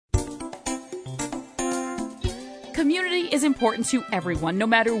Community is important to everyone, no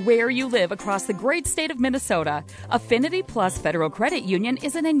matter where you live across the great state of Minnesota. Affinity Plus Federal Credit Union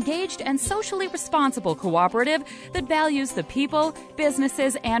is an engaged and socially responsible cooperative that values the people,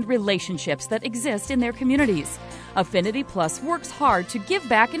 businesses, and relationships that exist in their communities. Affinity Plus works hard to give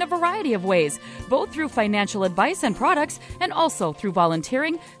back in a variety of ways, both through financial advice and products, and also through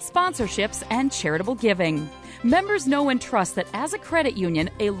volunteering, sponsorships, and charitable giving. Members know and trust that as a credit union,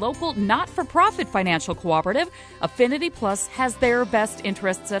 a local not-for-profit financial cooperative, Affinity Plus has their best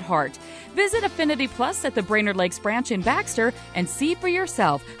interests at heart. Visit Affinity Plus at the Brainerd Lakes branch in Baxter and see for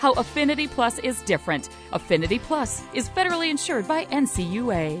yourself how Affinity Plus is different. Affinity Plus is federally insured by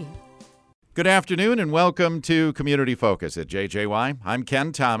NCUA. Good afternoon and welcome to Community Focus at JJY. I'm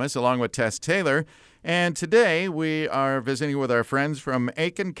Ken Thomas along with Tess Taylor, and today we are visiting with our friends from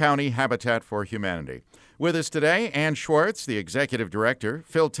Aiken County Habitat for Humanity. With us today, Ann Schwartz, the Executive Director,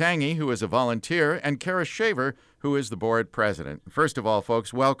 Phil Tangy, who is a volunteer, and Kara Shaver, who is the Board President. First of all,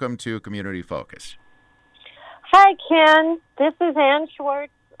 folks, welcome to Community Focus. Hi, Ken. This is Ann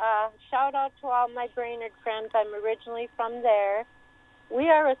Schwartz. Shout out to all my Brainerd friends. I'm originally from there. We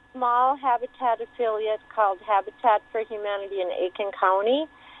are a small Habitat affiliate called Habitat for Humanity in Aiken County,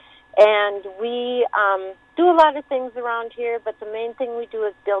 and we do a lot of things around here, but the main thing we do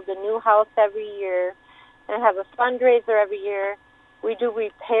is build a new house every year and have a fundraiser every year. We do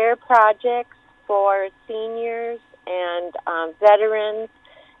repair projects for seniors and veterans,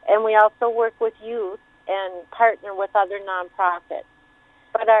 and we also work with youth and partner with other nonprofits.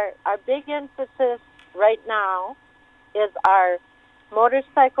 But our big emphasis right now is our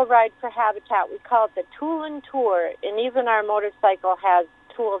motorcycle ride for Habitat. We call it the Tool and Tour, and even our motorcycle has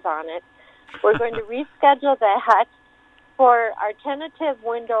tools on it. We're going to reschedule that. For our tentative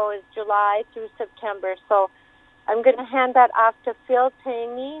window is July through September, so I'm going to hand that off to Phil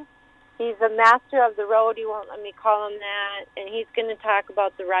Tangy. He's a master of the road. He won't let me call him that, and he's going to talk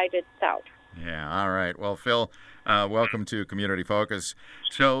about the ride itself. Yeah, all right. Well, Phil, welcome to Community Focus.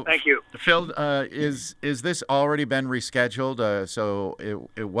 So, thank you. Phil, is this already been rescheduled? So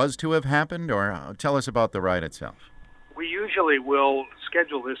it was to have happened, or tell us about the ride itself. We usually will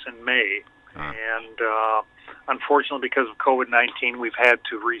schedule this in May, and unfortunately, because of COVID-19, we've had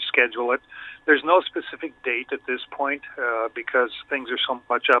to reschedule it. There's no specific date at this point because things are so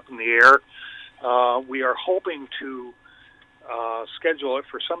much up in the air. We are hoping to schedule it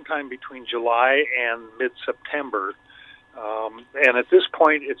for sometime between July and mid-September. And at this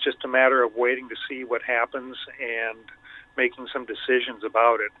point, it's just a matter of waiting to see what happens and making some decisions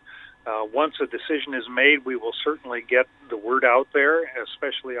about it. Once a decision is made, we will certainly get the word out there,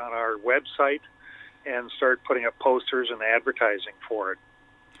 especially on our website, and start putting up posters and advertising for it.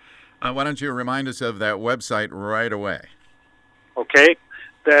 Why don't you remind us of that website right away? Okay,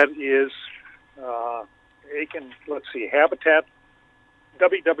 that is Aiken, Habitat,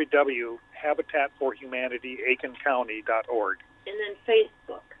 www.habitatforhumanity.aikencounty.org. And then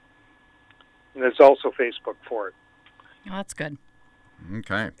Facebook. And there's also Facebook for it. Oh, that's good.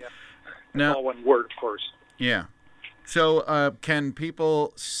 Okay. Yeah. Now, all one word, of course. Yeah. So can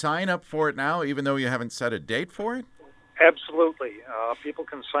people sign up for it now, even though you haven't set a date for it? Absolutely. People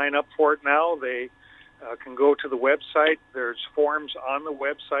can sign up for it now. They can go to the website. There's forms on the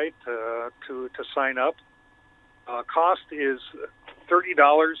website to sign up. Cost is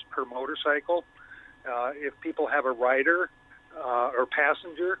 $30 per motorcycle. If people have a rider or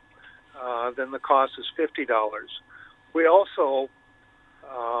passenger, then the cost is $50. We also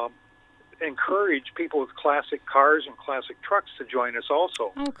encourage people with classic cars and classic trucks to join us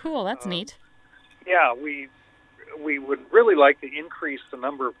also. Oh, cool. That's neat. Yeah, we would really like to increase the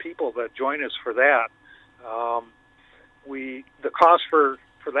number of people that join us for that. The cost for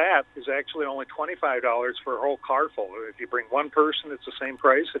that is actually only $25 for a whole car full. If you bring one person, it's the same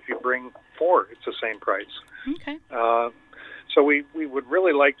price. If you bring four, it's the same price. Okay. So we would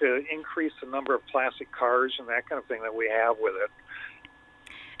really like to increase the number of classic cars and that kind of thing that we have with it.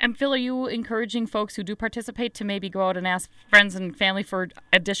 And Phil, are you encouraging folks who do participate to maybe go out and ask friends and family for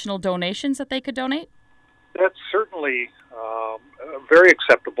additional donations that they could donate? That's certainly very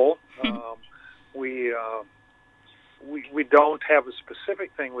acceptable. We don't have a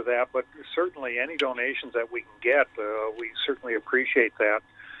specific thing with that, but certainly any donations that we can get, we certainly appreciate that.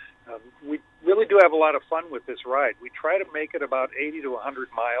 We really do have a lot of fun with this ride. We try to make it about 80 to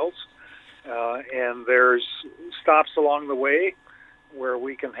 100 miles, and there's stops along the way where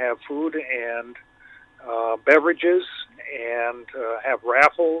we can have food and beverages and have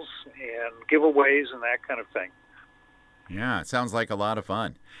raffles and giveaways and that kind of thing. Yeah, it sounds like a lot of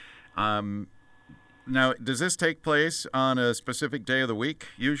fun. Now, does this take place on a specific day of the week,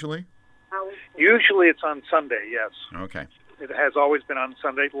 usually? Usually it's on Sunday, yes. Okay. It has always been on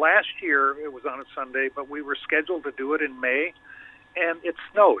Sunday. Last year it was on a Sunday, but we were scheduled to do it in May, and it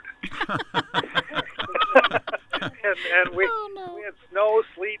snowed. and we had snow,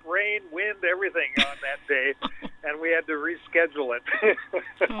 sleet, rain, wind, everything on that day, and we had to reschedule it.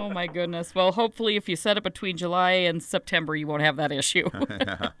 Oh, my goodness. Well, hopefully if you set it between July and September, you won't have that issue.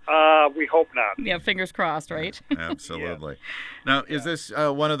 We hope not. Yeah, fingers crossed, right? Absolutely. Now, is this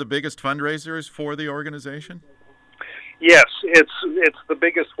one of the biggest fundraisers for the organization? Yes, it's the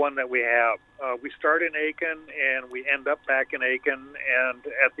biggest one that we have. We start in Aiken, and we end up back in Aiken, and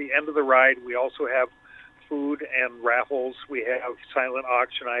at the end of the ride, we also have food and raffles. We have silent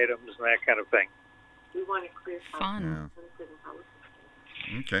auction items and that kind of thing. We want to clear fun.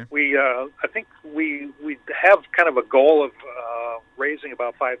 Yeah. Okay. We, I think we have kind of a goal of raising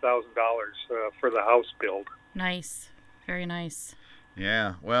about $5,000 for the house build. Nice. Very nice.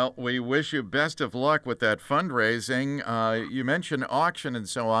 Yeah, well, we wish you best of luck with that fundraising. You mentioned auction and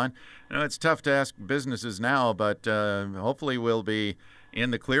so on. I know it's tough to ask businesses now, but hopefully we'll be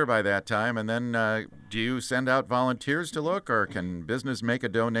in the clear by that time. And then do you send out volunteers to look, or can business make a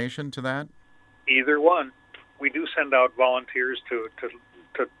donation to that? Either one. We do send out volunteers to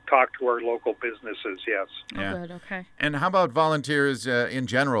talk to our local businesses, yes. Yeah. Oh, good. Okay. And how about volunteers in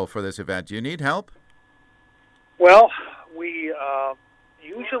general for this event? Do you need help? Well, we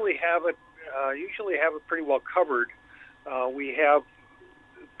usually have it pretty well covered. We have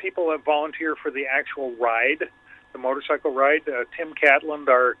people that volunteer for the actual ride, the motorcycle ride. Tim Catland,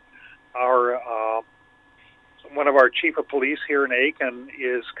 our one of our chief of police here in Aiken,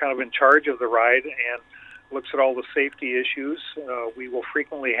 is kind of in charge of the ride and looks at all the safety issues. We will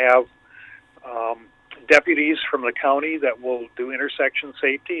frequently have deputies from the county that will do intersection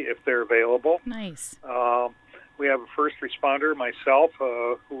safety if they're available. Nice. We have a first responder, myself,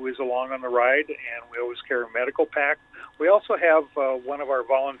 who is along on the ride, and we always carry a medical pack. We also have one of our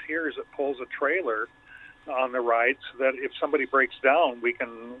volunteers that pulls a trailer on the ride so that if somebody breaks down, we can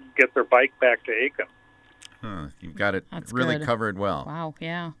get their bike back to Aiken. You've got it That's really good. covered well. Wow,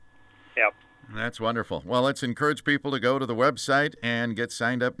 yeah. Yep. That's wonderful. Well, let's encourage people to go to the website and get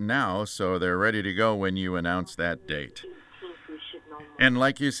signed up now so they're ready to go when you announce that date. And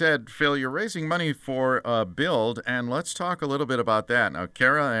like you said, Phil, you're raising money for Build, and let's talk a little bit about that. Now,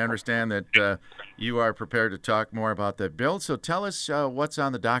 Kara, I understand that you are prepared to talk more about the Build, so tell us what's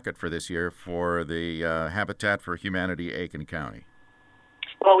on the docket for this year for the Habitat for Humanity Aiken County.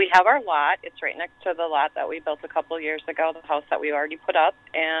 Well, we have our lot. It's right next to the lot that we built a couple of years ago, the house that we already put up.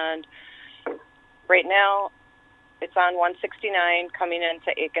 And right now, it's on 169 coming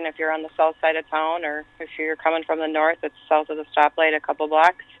into Aiken if you're on the south side of town, or if you're coming from the north, it's south of the stoplight a couple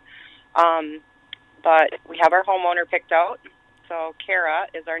blocks. But we have our homeowner picked out. So Kara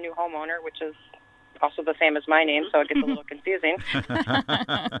is our new homeowner, which is also the same as my name, so it gets a little confusing.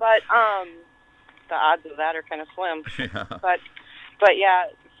 But the odds of that are kind of slim. Yeah. But yeah,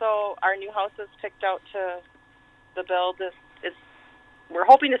 so our new house is picked out to the build. Is we're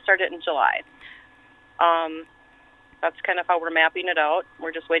hoping to start it in July. That's kind of how we're mapping it out.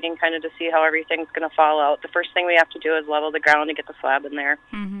 We're just waiting kind of to see how everything's going to fall out. The first thing we have to do is level the ground and get the slab in there.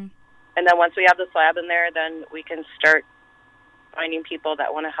 Mm-hmm. And then once we have the slab in there, then we can start finding people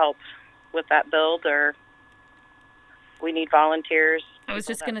that want to help with that build, or we need volunteers. I was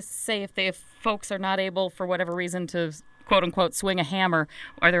just going to say, if folks are not able for whatever reason to quote-unquote swing a hammer,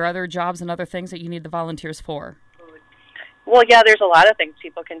 are there other jobs and other things that you need the volunteers for? Well, yeah, there's a lot of things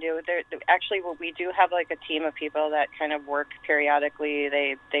people can do. Actually, we do have like a team of people that kind of work periodically.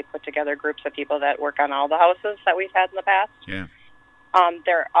 They put together groups of people that work on all the houses that we've had in the past. Yeah.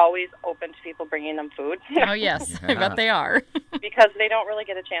 They're always open to people bringing them food. Oh, yes. Yeah. I bet they are. Because they don't really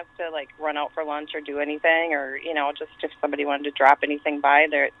get a chance to, like, run out for lunch or do anything, or, you know, just if somebody wanted to drop anything by,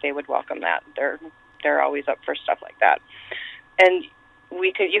 they would welcome that. They're always up for stuff like that. And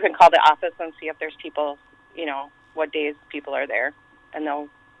you can call the office and see if there's people, you know, what days people are there, and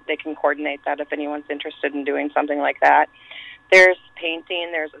they can coordinate that if anyone's interested in doing something like that. There's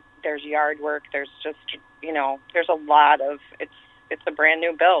painting, there's yard work, there's just, you know, there's a lot of, it's a brand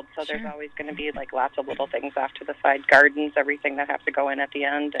new build, so Sure. There's always going to be like lots of little things off to the side, gardens, everything that have to go in at the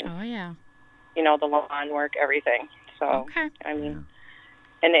end, and Oh, yeah. you know, the lawn work, everything. So Okay. I mean,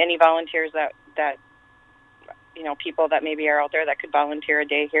 and any volunteers that you know, people that maybe are out there that could volunteer a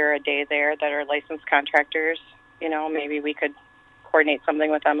day here, a day there, that are licensed contractors, you know, maybe we could coordinate something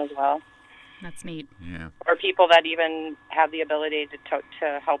with them as well. That's neat. Yeah. Or people that even have the ability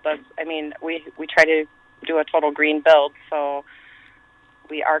to help us. I mean, we try to do a total green build, so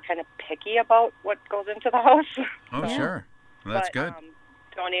we are kind of picky about what goes into the house. Oh, Yeah. sure. Well, that's but, good.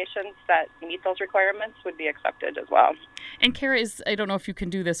 donations that meet those requirements would be accepted as well. And Kara I don't know if you can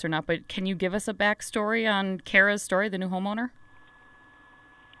do this or not, but can you give us a backstory on Kara's story, the new homeowner?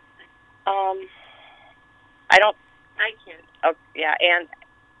 I can't. Oh, yeah, and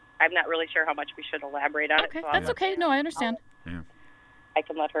I'm not really sure how much we should elaborate on it. Okay, that's okay. No, I understand. I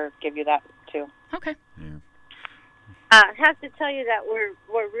can let her give you that too. Okay. Yeah. I have to tell you that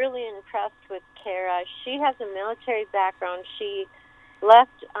we're really impressed with Kara. She has a military background. She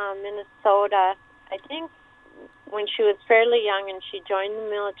left Minnesota, I think, when she was fairly young, and she joined the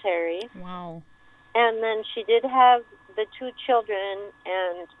military. Wow. And then she did have the 2 children,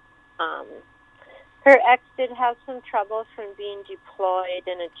 and her ex did have some trouble from being deployed,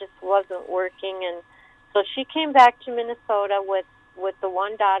 and it just wasn't working. And so she came back to Minnesota with the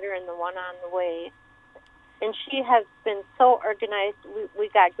 1 daughter and the 1 on the way. And she has been so organized. We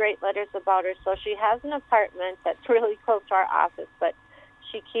got great letters about her. So she has an apartment that's really close to our office, but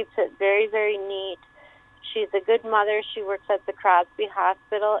she keeps it very, very neat. She's a good mother. She works at the Crosby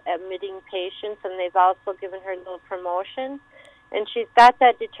Hospital admitting patients, and they've also given her a little promotion. And she's got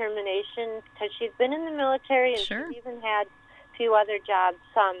that determination because she's been in the military, and Sure. she's even had a few other jobs.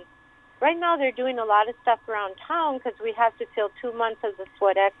 Right now they're doing a lot of stuff around town because we have to fill 2 months of the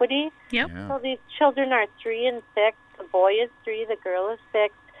sweat equity. Yep. Yeah. So these children are 3 and 6. The boy is 3, the girl is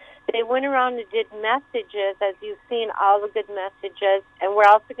 6. They went around and did messages, as you've seen, all the good messages. And we're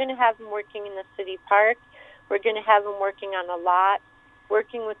also going to have them working in the city park. We're going to have them working on a lot,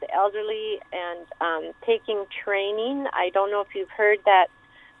 working with the elderly, and taking training. I don't know if you've heard that.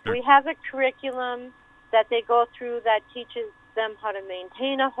 We have a curriculum that they go through that teaches them how to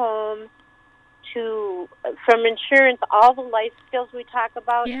maintain a home, from insurance, all the life skills we talk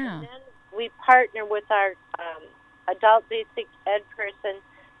about. Yeah. And then we partner with our adult basic ed person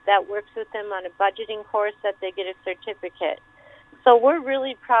that works with them on a budgeting course that they get a certificate. So we're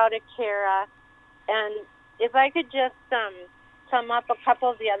really proud of Kara. And if I could just sum up a couple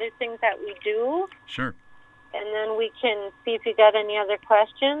of the other things that we do, Sure. and then we can see if you got any other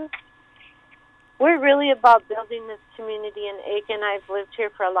questions. We're really about building this community in Aiken. I've lived here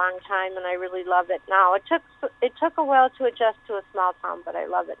for a long time, and I really love it now. It took a while to adjust to a small town, but I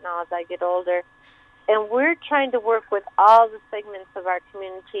love it now as I get older. And we're trying to work with all the segments of our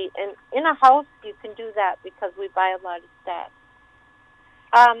community. And in a house, you can do that because we buy a lot of stuff.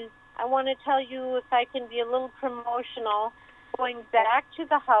 I want to tell you, if I can be a little promotional, going back to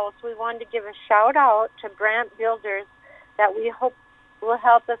the house, we wanted to give a shout-out to Brandt Builders that we hope will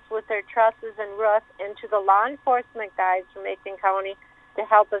help us with their trusses and roof, and to the law enforcement guys from Aiken County to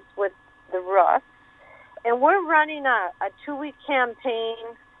help us with the roof. And we're running a 2-week campaign,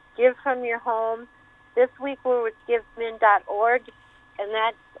 Give From Your Home. This week we're with GiveMin.org, and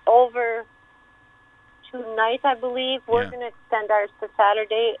that's over tonight, I believe. We're going to extend ours to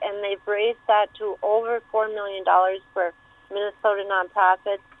Saturday, and they've raised that to over $4 million for Minnesota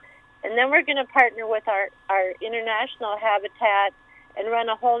nonprofits. And then we're going to partner with our international habitat and run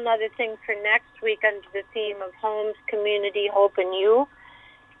a whole nother thing for next week under the theme of Homes, Community, Hope, and You.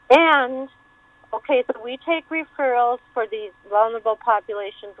 And, okay, so we take referrals for these vulnerable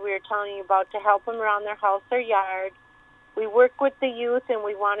populations we were telling you about to help them around their house or yard. We work with the youth, and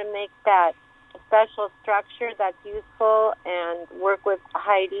we want to make that a special structure that's useful and work with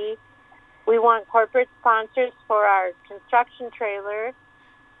Heidi. We want corporate sponsors for our construction trailer,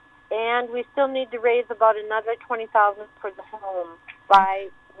 and we still need to raise about another $20,000 for the home.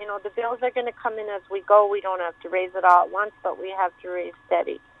 The bills are going to come in as we go. We don't have to raise it all at once, but we have to raise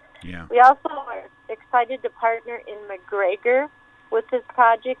steady. Yeah. We also are excited to partner in McGregor with this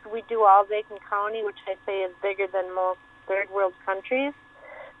project. We do all of Aiken County, which I say is bigger than most third world countries.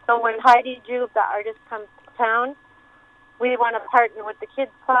 So when Heidi Jube, the artist, comes to town, we want to partner with the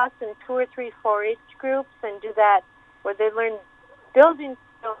Kids Plus and 2 or 3 4-H groups and do that where they learn building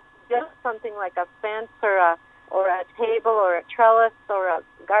skills, build something like a fence or a table or a trellis or a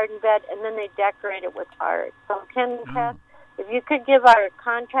garden bed, and then they decorate it with art. So Ken and Tess, if you could give our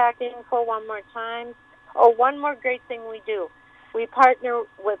contact info one more time. Oh, one more great thing we do. We partner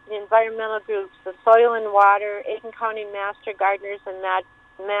with the environmental groups, the Soil and Water, Aiken County Master Gardeners, and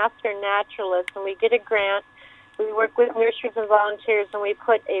Master Naturalists, and we get a grant. We work with nurseries and volunteers, and we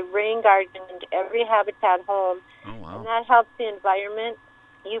put a rain garden into every Habitat home. Oh, wow. And that helps the environment.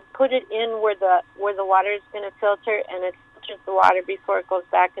 You put it in where the water is going to filter, and it filters the water before it goes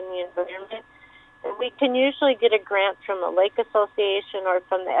back in the environment. And we can usually get a grant from a lake association or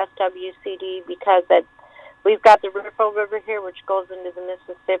from the SWCD because we've got the Riffle River here, which goes into the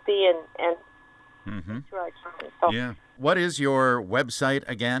Mississippi and through our town. So Yeah. What is your website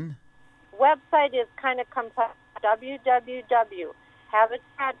again? website is kind of complex, www.habitatforyouthe.org.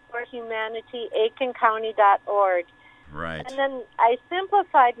 Habitat for Humanity, aikencounty.org. Right. And then I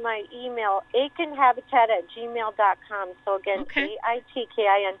simplified my email, aikenhabitat@gmail.com. So again, Okay.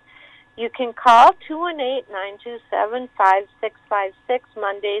 AITKIN. You can call 218-927-5656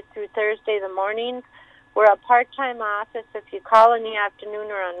 Monday through Thursday, the mornings. We're a part-time office. If you call in the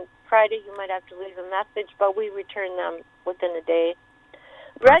afternoon or on Friday, you might have to leave a message, but we return them within a day.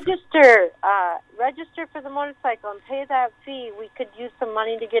 Register for the motorcycle and pay that fee. We could use some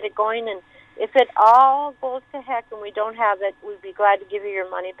money to get it going, and if it all goes to heck and we don't have it, we'd be glad to give you your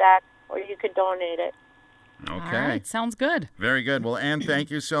money back, or you could donate it. Okay. All right, sounds good. Very good. Well, Ann, thank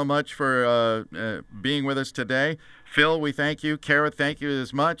you so much for being with us today. Phil, we thank you. Kara, thank you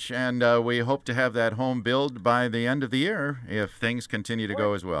as much. And we hope to have that home built by the end of the year if things continue to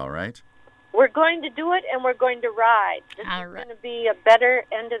go as well, right? We're going to do it, and we're going to ride. This All is right. going to be a better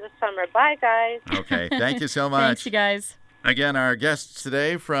end of the summer. Bye, guys. Okay. Thank you so much. Thanks, you guys. Again, our guests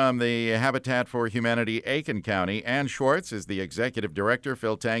today from the Habitat for Humanity, Aiken County. Ann Schwartz is the executive director,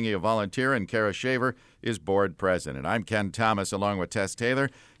 Phil Tangy, a volunteer, and Kara Shaver is board president. I'm Ken Thomas along with Tess Taylor,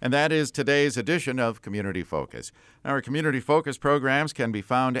 and that is today's edition of Community Focus. Our Community Focus programs can be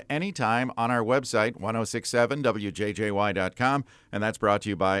found anytime on our website, 1067wjjy.com, and that's brought to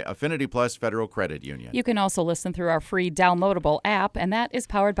you by Affinity Plus Federal Credit Union. You can also listen through our free downloadable app, and that is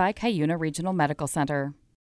powered by Cuyuna Regional Medical Center.